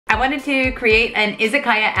I wanted to create an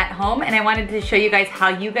izakaya at home, and I wanted to show you guys how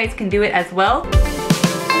you guys can do it as well.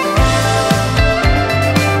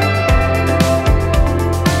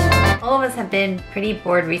 All of us have been pretty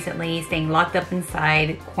bored recently, staying locked up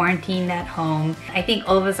inside, quarantined at home. I think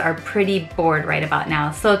all of us are pretty bored right about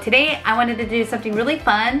now. So today I wanted to do something really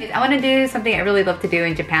fun. I want to do something I really love to do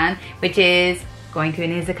in Japan, which is going to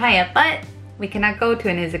an izakaya, but we cannot go to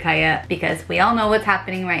an izakaya because we all know what's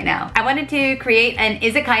happening right now. I wanted to create an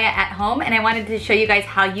izakaya at home, and I wanted to show you guys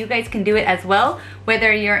how you guys can do it as well,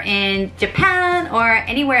 whether you're in Japan or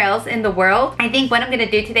anywhere else in the world. I think what I'm gonna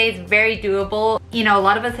do today is very doable. You know, a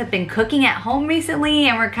lot of us have been cooking at home recently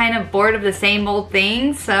and we're kind of bored of the same old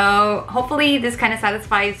things, so hopefully this kind of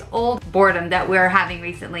satisfies old boredom that we're having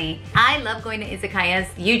recently. I love going to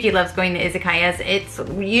izakayas. Yuji loves going to izakayas. It's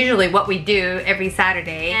usually what we do every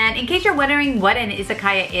Saturday. And in case you're wondering what an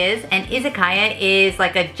izakaya is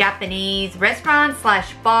like a Japanese restaurant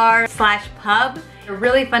slash bar slash pub. They're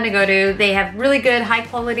really fun to go to. They have really good high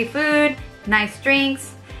quality food, nice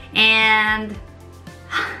drinks, and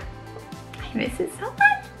I miss it so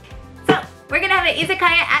much. So we're gonna have an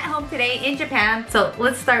izakaya at home today in Japan. So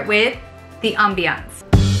let's start with the ambiance.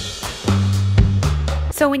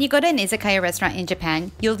 So when you go to an izakaya restaurant in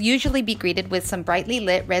Japan, you'll usually be greeted with some brightly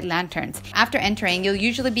lit red lanterns. After entering, you'll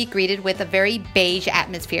usually be greeted with a very beige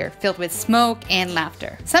atmosphere filled with smoke and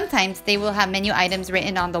laughter. Sometimes they will have menu items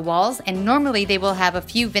written on the walls, and normally they will have a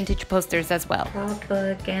few vintage posters as well.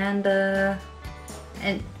 Propaganda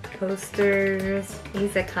and posters,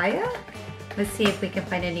 izakaya? Let's see if we can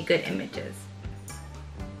find any good images.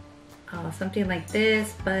 Oh, something like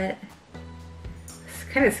this, but it's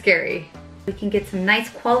kind of scary. We can get some nice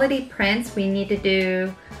quality prints. We need to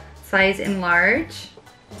do size enlarge.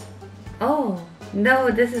 Oh, no,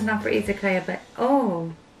 this is not for izakaya, but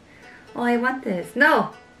oh, I want this. No,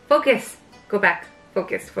 focus, go back,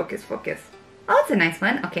 focus, focus, focus. Oh, it's a nice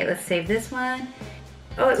one. Okay, let's save this one.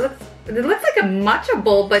 Oh, it looks like a matcha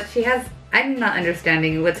bowl, but she has, I'm not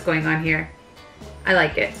understanding what's going on here. I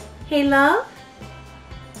like it. Hey, love?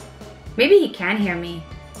 Maybe he can hear me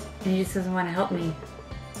and he just doesn't want to help me.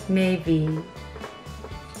 Maybe.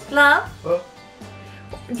 Love? What?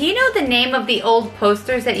 Do you know the name of the old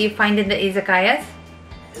posters that you find in the izakayas?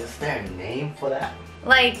 Is there a name for that?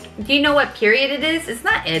 Like, do you know what period it is? It's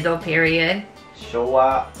not Edo period.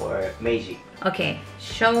 Showa or Meiji? Okay,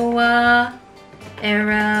 Showa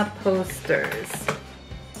era posters.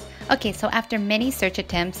 Okay, so after many search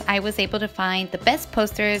attempts, I was able to find the best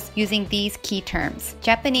posters using these key terms.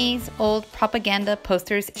 Japanese old propaganda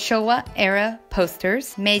posters, Showa era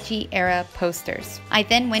posters, Meiji era posters. I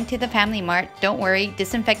then went to the Family Mart, don't worry,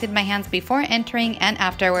 disinfected my hands before entering and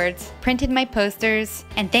afterwards, printed my posters,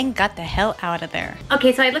 and then got the hell out of there.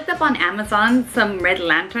 Okay, so I looked up on Amazon some red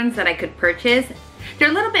lanterns that I could purchase.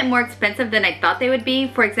 They're a little bit more expensive than I thought they would be.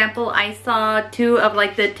 For example, I saw two of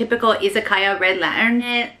like the typical izakaya red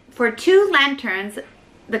lantern. For 2 lanterns,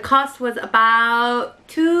 the cost was about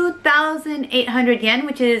 2,800 yen,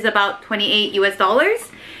 which is about 28 US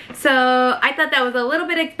dollars. So I thought that was a little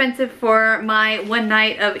bit expensive for my one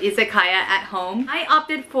night of izakaya at home. I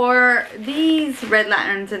opted for these red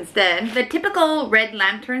lanterns instead. The typical red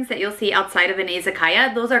lanterns that you'll see outside of an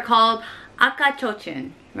izakaya, those are called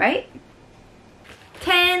akachochun, right?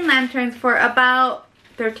 10 lanterns for about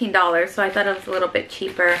 $13, so I thought it was a little bit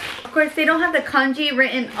cheaper. Of course, they don't have the kanji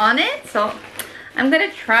written on it, so I'm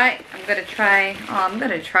gonna try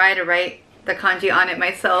to write the kanji on it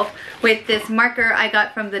myself with this marker I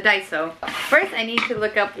got from the Daiso. First, I need to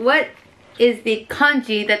look up what is the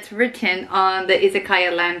kanji that's written on the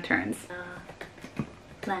izakaya lanterns.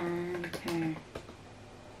 Lantern.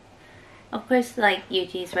 Of course, like,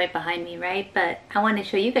 Yuji's right behind me, right? But I want to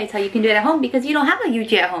show you guys how you can do it at home because you don't have a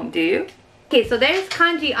Yuji at home, do you? Okay, so there's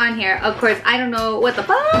kanji on here. Of course, I don't know what the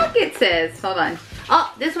fuck it says. Hold on.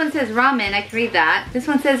 Oh, this one says ramen. I can read that. This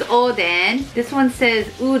one says oden. This one says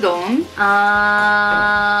udon.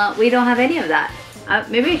 We don't have any of that.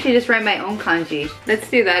 Maybe I should just write my own kanji. Let's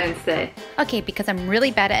do that instead. Okay, because I'm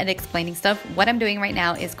really bad at explaining stuff, what I'm doing right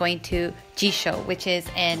now is going to Jisho, which is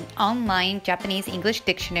an online Japanese English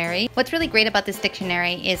dictionary. What's really great about this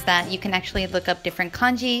dictionary is that you can actually look up different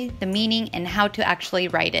kanji, the meaning, and how to actually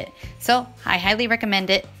write it. So I highly recommend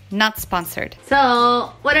it. Not sponsored.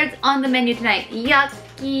 So what is on the menu tonight?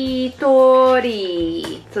 Yakitori.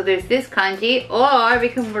 So there's this kanji, or we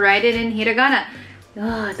can write it in hiragana.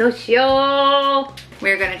 Oh, どうしよう.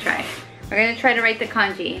 We're gonna try. We're gonna try to write the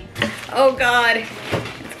kanji. Oh god,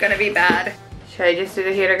 it's gonna be bad. Should I just do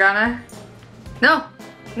the hiragana? No,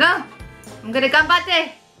 no. I'm gonna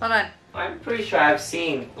ganbatte. Hold on. I'm pretty sure I've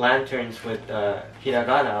seen lanterns with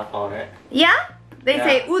hiragana on it. Yeah? They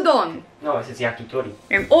say udon. No, it says yakitori.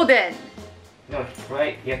 And oden. No,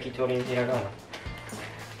 right? Yakitori in hiragana.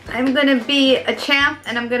 I'm gonna be a champ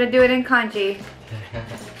and I'm gonna do it in kanji.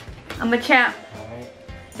 I'm a champ. Alright.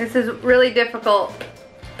 This is really difficult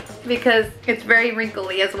because it's very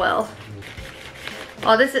wrinkly as well.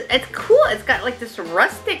 Oh, it's cool. It's got like this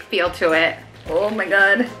rustic feel to it. Oh my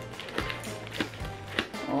god.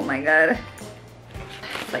 Oh my god.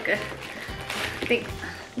 It's like I think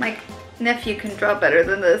my nephew can draw better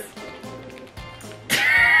than this.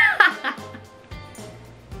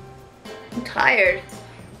 I'm tired.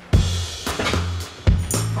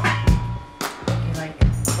 Like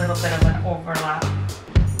a little bit of an overlap.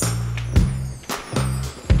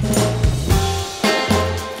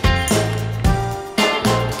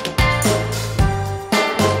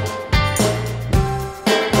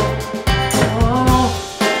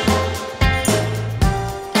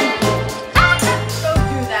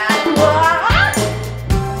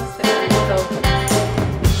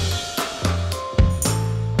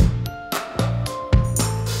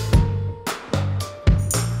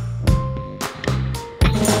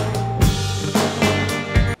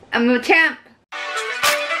 I'm a champ.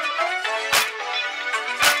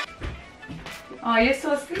 Oh, you're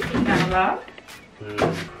so sleepy now, love.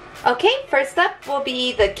 Okay, first up will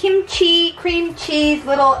be the kimchi cream cheese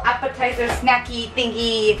little appetizer snacky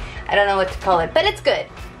thingy. I don't know what to call it, but it's good.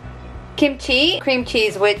 Kimchi cream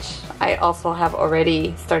cheese, which I also have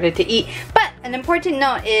already started to eat. But an important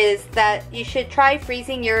note is that you should try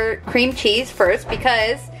freezing your cream cheese first,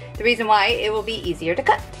 because the reason why, it will be easier to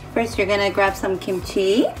cut. First, you're gonna grab some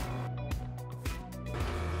kimchi.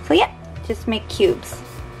 So yeah, just make cubes.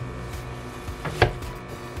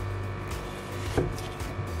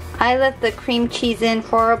 I left the cream cheese in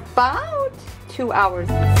for about 2 hours.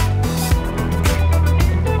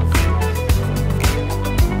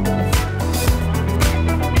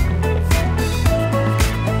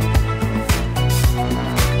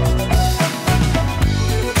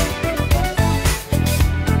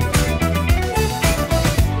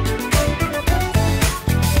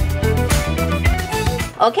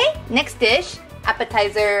 Okay, next dish,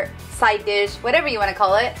 appetizer, side dish, whatever you want to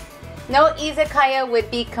call it. No izakaya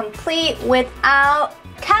would be complete without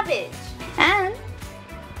cabbage. And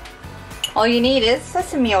all you need is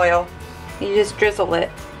sesame oil. You just drizzle it.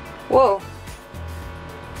 Whoa.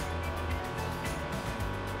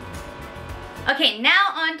 Okay,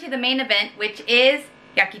 now on to the main event, which is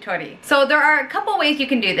yakitori. So there are a couple ways you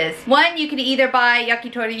can do this. One, you can either buy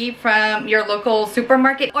yakitori from your local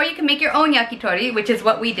supermarket, or you can make your own yakitori, which is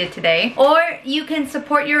what we did today. Or you can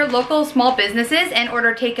support your local small businesses and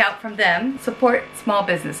order takeout from them. Support small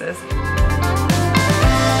businesses.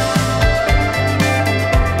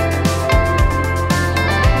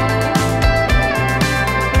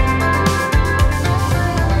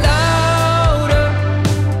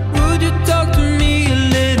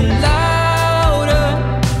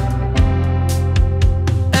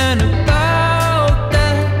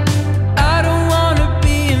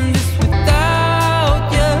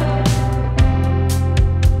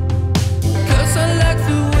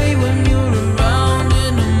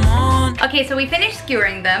 Okay, so we finished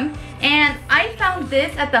skewering them, and I found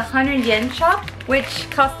this at the 100 yen shop, which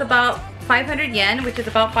costs about 500 yen, which is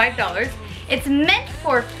about $5. It's meant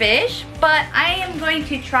for fish, but I am going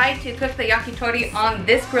to try to cook the yakitori on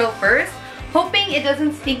this grill first, hoping it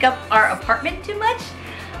doesn't stink up our apartment too much.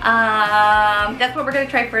 That's what we're gonna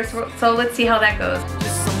try first, so let's see how that goes.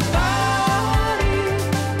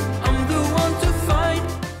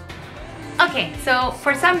 Okay, so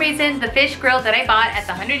for some reason, the fish grill that I bought at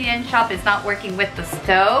the 100 yen shop is not working with the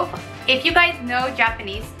stove. If you guys know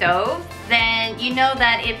Japanese stoves, then you know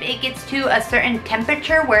that if it gets to a certain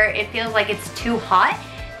temperature where it feels like it's too hot,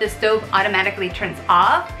 the stove automatically turns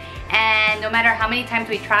off. And no matter how many times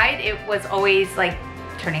we tried, it was always like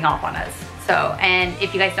turning off on us. So, and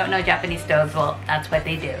if you guys don't know Japanese stoves, well, that's what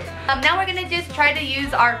they do. Now we're gonna just try to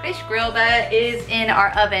use our fish grill that is in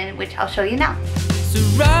our oven, which I'll show you now.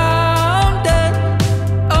 Surrounded,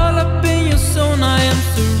 all up in your zone, I am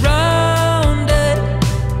surrounded.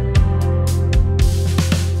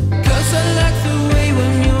 'Cause I like the way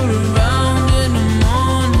when you're around in the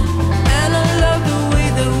morning, and I love the way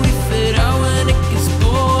that we fit out when it gets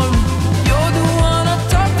boring. You're the one I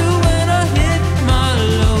talk to when I hit my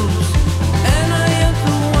lows, and I am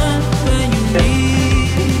the one when you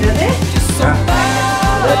need just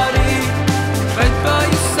somebody right by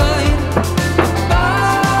your side.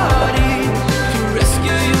 Somebody to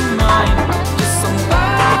rescue your mind. Just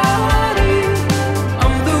somebody.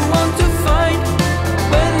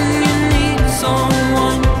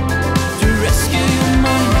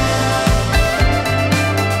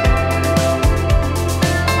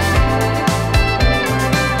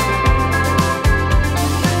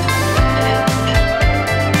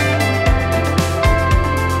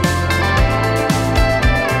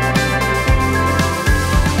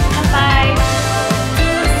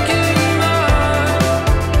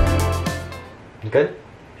 Good?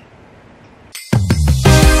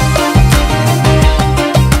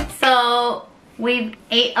 So we've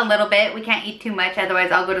ate a little bit. We can't eat too much,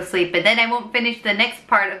 otherwise I'll go to sleep. But then I won't finish the next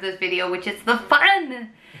part of this video, which is the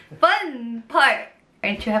fun part.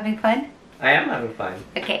 Aren't you having fun? I am having fun.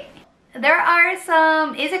 Okay. There are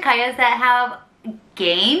some izakayas that have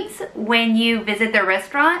games when you visit their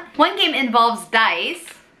restaurant. One game involves dice.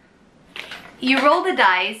 You roll the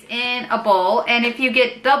dice in a bowl, and if you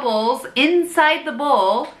get doubles inside the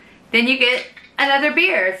bowl, then you get another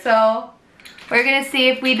beer. So we're gonna see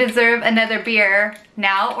if we deserve another beer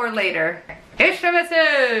now or later. Let's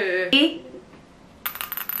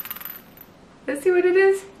see what it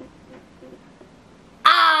is.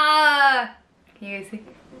 Ah! Can you guys see?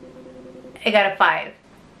 I got a 5.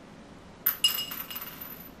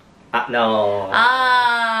 No.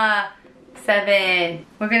 Ah, 7.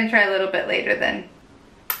 We're gonna try a little bit later then.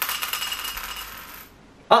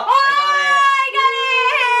 Oh, I got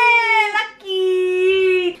it!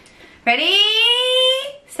 Lucky! Ready?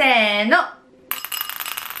 Set, no.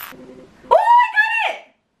 Oh, I got it!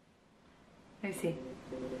 Let me see.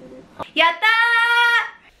 Yatta!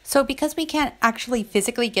 So because we can't actually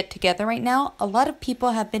physically get together right now, a lot of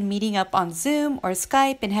people have been meeting up on Zoom or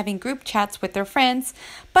Skype and having group chats with their friends.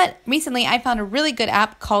 But recently I found a really good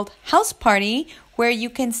app called House Party where you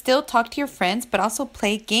can still talk to your friends but also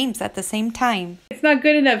play games at the same time. It's not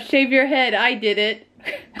good enough. Shave your head. I did it.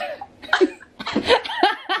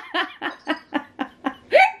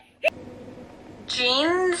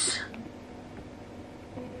 Jeans.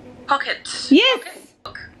 Pockets. Yes.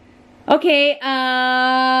 Okay,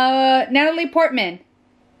 Natalie Portman.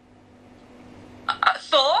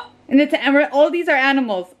 Thor? And it's all these are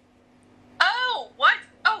animals. Oh, what?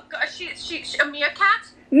 Oh, gosh, she a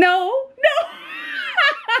meerkat? No.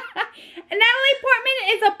 Natalie Portman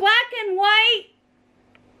is a black and white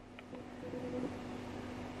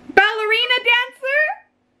ballerina dancer.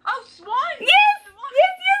 Oh, swan. Yes.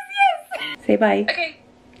 Say bye. Okay.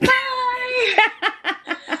 Bye.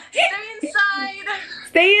 Stay inside.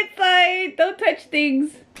 Stay inside. Don't touch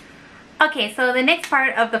things. Okay, so the next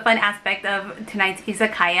part of the fun aspect of tonight's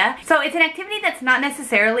izakaya. So it's an activity that's not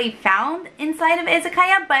necessarily found inside of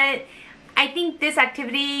izakaya, but I think this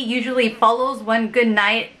activity usually follows one good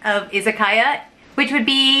night of izakaya, which would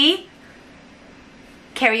be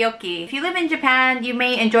karaoke. If you live in Japan, you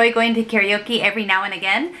may enjoy going to karaoke every now and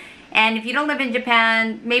again. And if you don't live in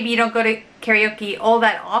Japan, maybe you don't go to karaoke all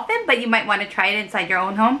that often, but you might want to try it inside your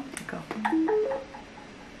own home. Go.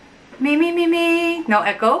 Me, me, me, me. No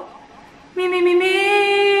echo. Me, me, me,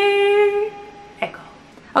 me. Echo.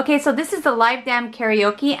 Okay, so this is the Live Dam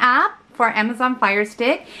Karaoke app for Amazon Fire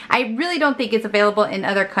Stick. I really don't think it's available in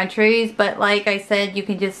other countries, but like I said, you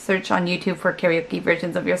can just search on YouTube for karaoke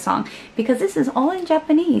versions of your song because this is all in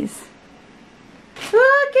Japanese.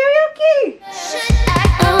 Ah, karaoke!